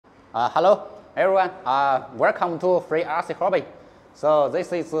Hello, everyone. Welcome to Free RC Hobby. So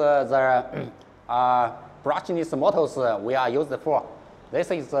this is the Brushless Motors we are used for. This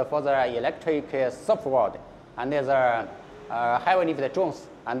is for the electric surfboard and the heavy lift drones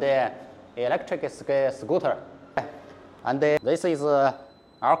and the electric scooter. And this is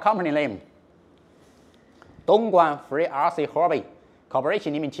our company name, Dongguan Free RC Hobby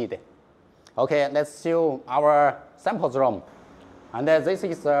Co.Ltd. Okay, let's show our samples room. And this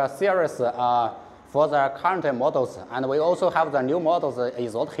is a series for the current models, and we also have the new models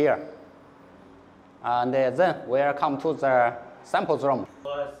is out here. And then we'll come to the samples room.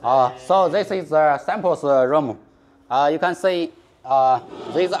 So this is the samples room. You can see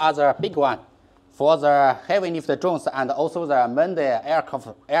these are the big one for the heavy lift drones and also the manned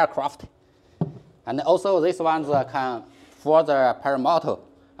aircraft. And also this one's can for the paramotor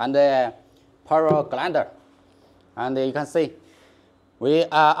and the paraglider. And you can see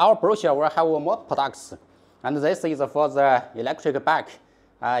our brochure will have more products, and this is for the electric bike,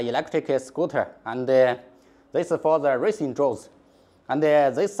 electric scooter, and this is for the racing drones, and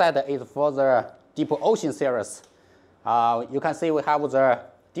this side is for the deep ocean series. You can see we have the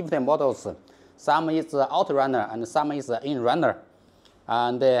different models. Some is outrunner and some is inrunner,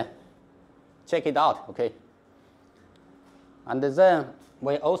 and check it out, okay. And then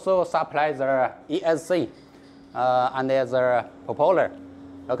we also supply the ESC. And the propeller.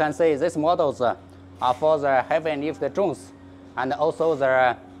 You can see these models are for the heavy lift drones and also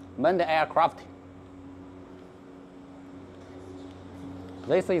the manned aircraft.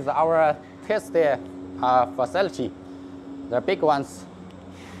 This is our test facility, the big ones,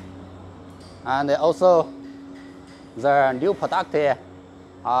 and also the new product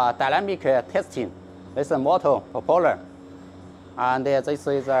dynamic testing. This is a motor propeller, and this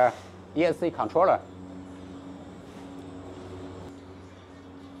is a ESC controller.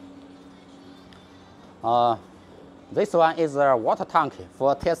 This one is a water tank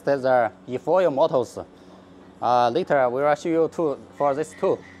for test the Efoils motors. Later we will show you for this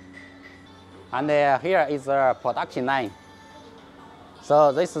too. And here is a production line.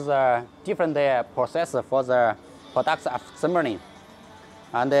 So this is a different process for the production assembly.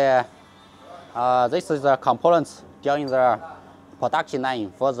 And this is the components during the production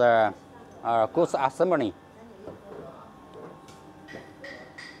line for the goods assembly.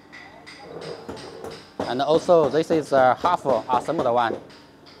 And also this is a half assembled one.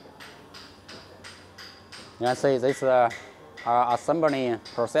 You can see this is assembly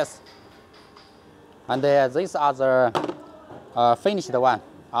process. And these are the finished one,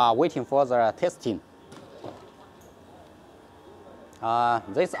 waiting for the testing.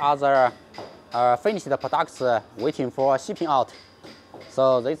 These are the finished products waiting for shipping out.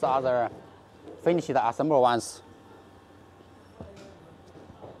 So these are the finished assembled ones.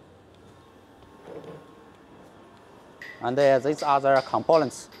 And these are the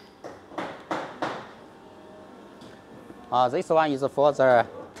components. This one is for the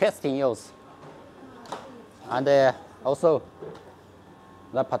testing use. And also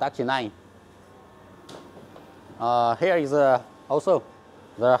the production line. Here is also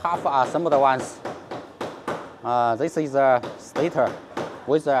the half assembled ones. This is a stator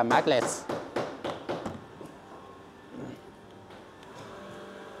with magnets.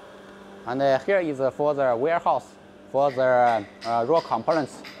 And here is for the warehouse for the raw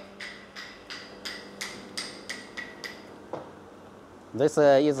components. This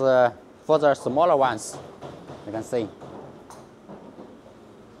is for the smaller ones, you can see.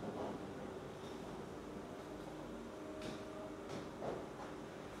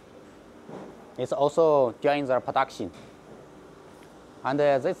 It's also during the production. And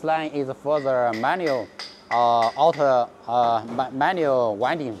this line is for the manual manual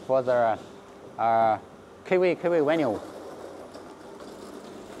winding for the KV winding.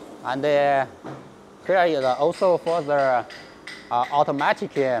 And here is also for the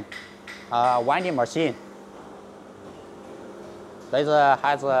automatic winding machine. This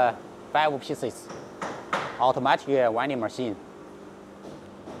has 5 pieces, automatic winding machine.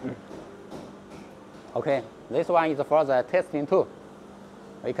 Okay, this one is for the testing too.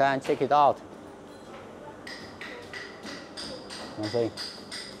 We can check it out. You can see.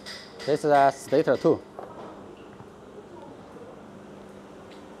 This is a stator too.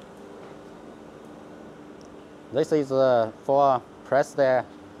 This is for press the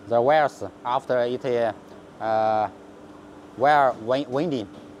wires after it wire winding.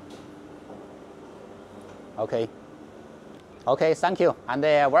 Okay. Okay, thank you, and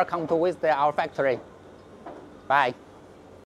welcome to visit our factory. Bye.